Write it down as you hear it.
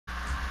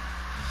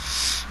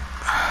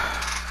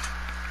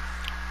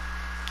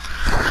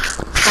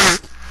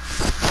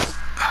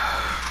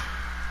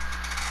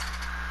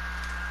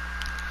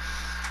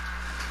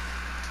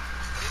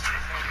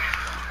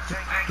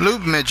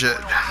Loop Midget,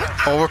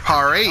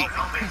 overpower 8.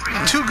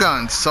 2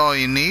 guns is all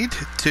you need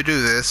to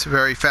do this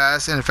very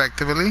fast and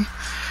effectively.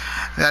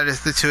 That is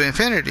the 2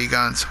 infinity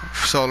guns,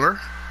 solar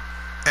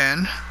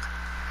and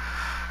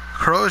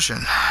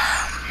corrosion.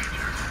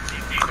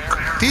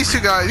 These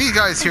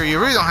guys here, you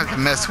really don't have to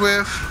mess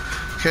with.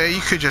 Okay,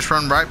 you could just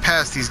run right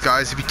past these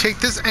guys. If you take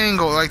this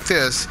angle like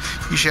this,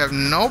 you should have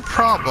no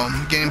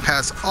problem getting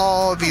past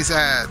all these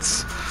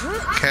ads.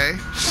 Okay,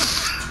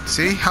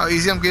 see how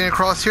easy I'm getting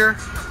across here?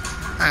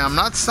 And I'm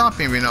not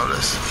stopping, if you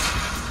notice.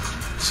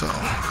 So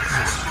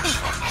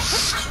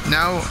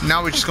now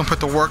we're just gonna put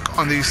the work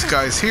on these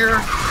guys here.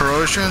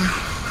 Corrosion.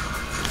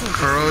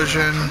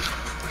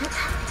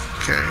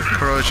 Okay,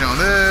 corrosion on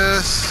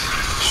this.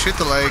 Shoot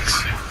the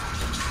legs.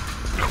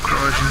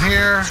 Corrosion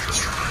here.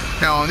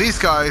 Now on these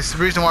guys, the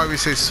reason why we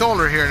say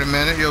solar here in a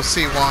minute, you'll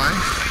see why.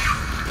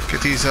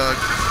 Get these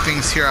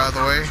things here out of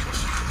the way.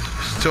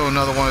 Still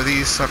another one of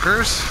these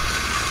suckers.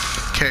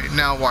 Okay,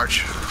 now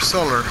watch.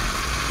 Solar.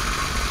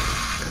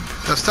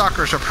 The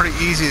stalkers are pretty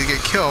easy to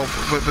get killed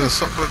with the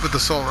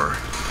solar.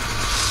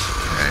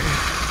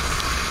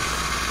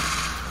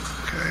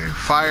 Okay,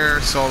 fire,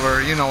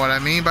 solar, you know what I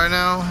mean by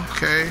now.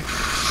 Okay,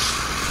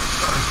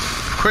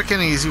 quick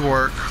and easy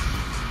work.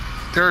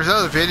 There's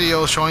other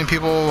videos showing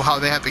people how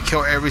they have to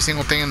kill every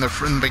single thing in the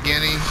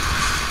beginning.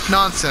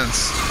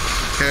 Nonsense.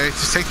 Okay,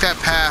 just take that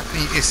path.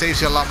 And it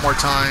saves you a lot more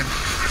time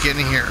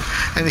getting here.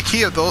 And the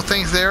key of those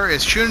things there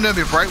is shooting them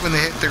right when they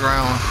hit the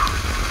ground.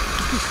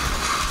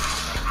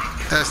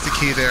 That's the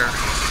key there.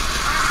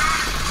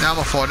 Now I'm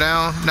gonna fall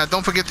down. Now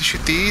don't forget to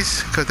shoot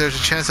these, because there's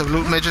a chance of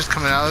loot midgets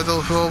coming out of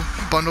those little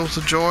bundles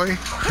of joy.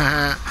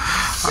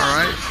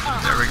 Alright,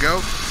 there we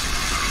go.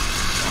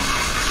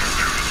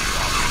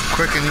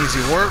 Quick and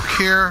easy work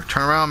here.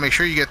 Turn around, make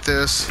sure you get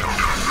this.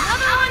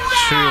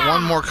 Show you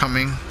one more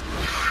coming.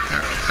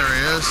 There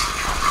he is.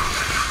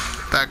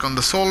 Back on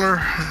the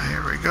solar.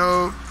 Here we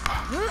go.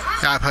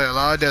 Yeah, I play a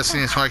lot of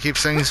Destiny, so I keep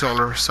saying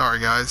solar. Sorry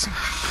guys.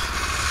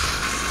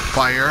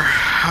 Fire.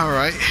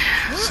 Alright.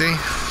 See?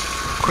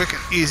 Quick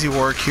and easy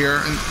work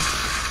here. And,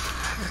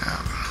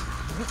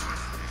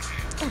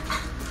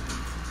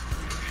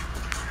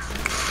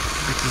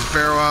 get this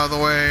barrel out of the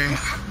way.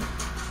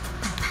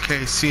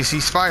 Okay,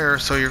 CC's fire,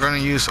 so you're going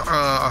to use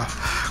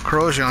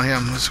corrosion on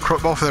him. It's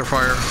both of their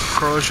fire.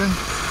 Corrosion.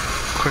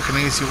 Quick and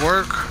easy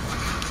work.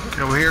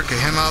 Get over here, get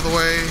him out of the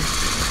way.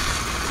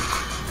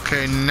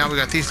 Okay, now we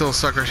got these little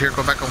suckers here.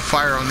 Go back on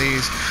fire on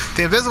these.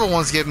 The invisible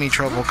ones give me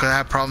trouble because I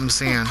have problems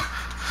seeing.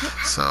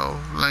 So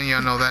letting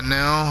y'all know that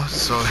now.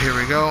 So here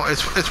we go.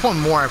 It's one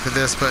more after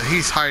this, but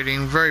he's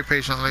hiding very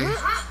patiently.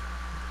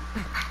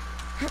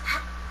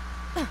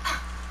 Okay,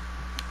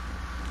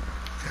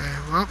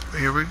 well,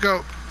 here we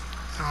go.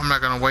 I'm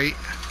not gonna wait.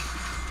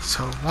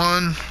 So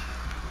one.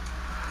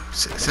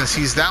 Since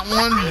he's that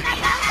one,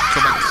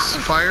 go back to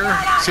fire.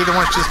 See the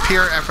ones just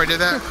appear after I did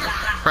that?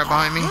 Right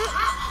behind me.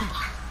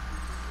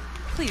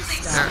 Please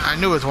stop. There, I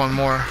knew it was one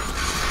more.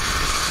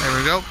 There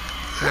we go.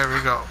 There we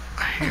go.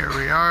 Here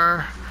we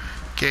are.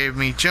 Gave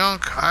me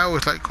junk. I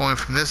always like going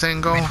from this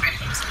angle. Here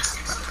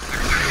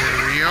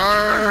we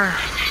are.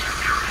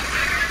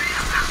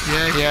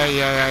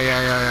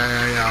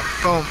 Yeah.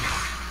 Boom.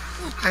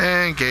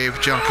 And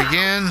gave junk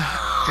again.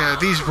 Yeah,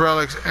 these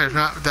relics are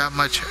not that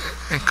much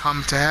in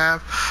common to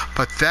have,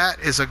 but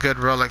that is a good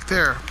relic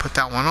there. Put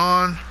that one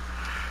on.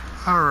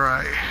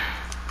 Alright.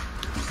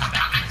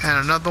 And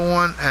another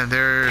one, and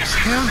there's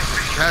him.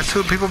 That's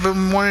who people have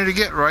been wanting to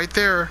get right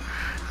there.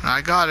 And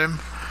I got him.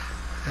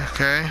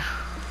 Okay.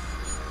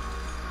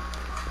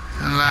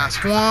 And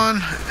last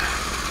one.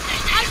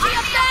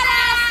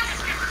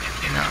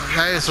 Yeah,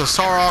 that is a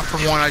Sarov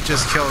from one I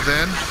just killed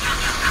in.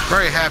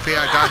 Very happy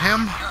I got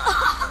him.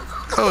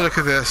 Oh, look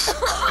at this.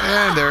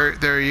 And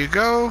there you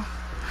go.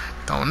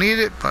 Don't need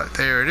it, but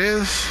there it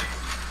is.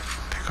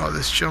 Pick all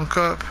this junk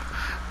up.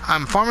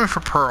 I'm farming for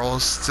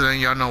pearls, so then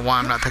y'all know why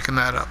I'm not picking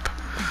that up.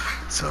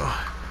 So,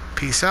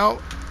 peace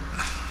out.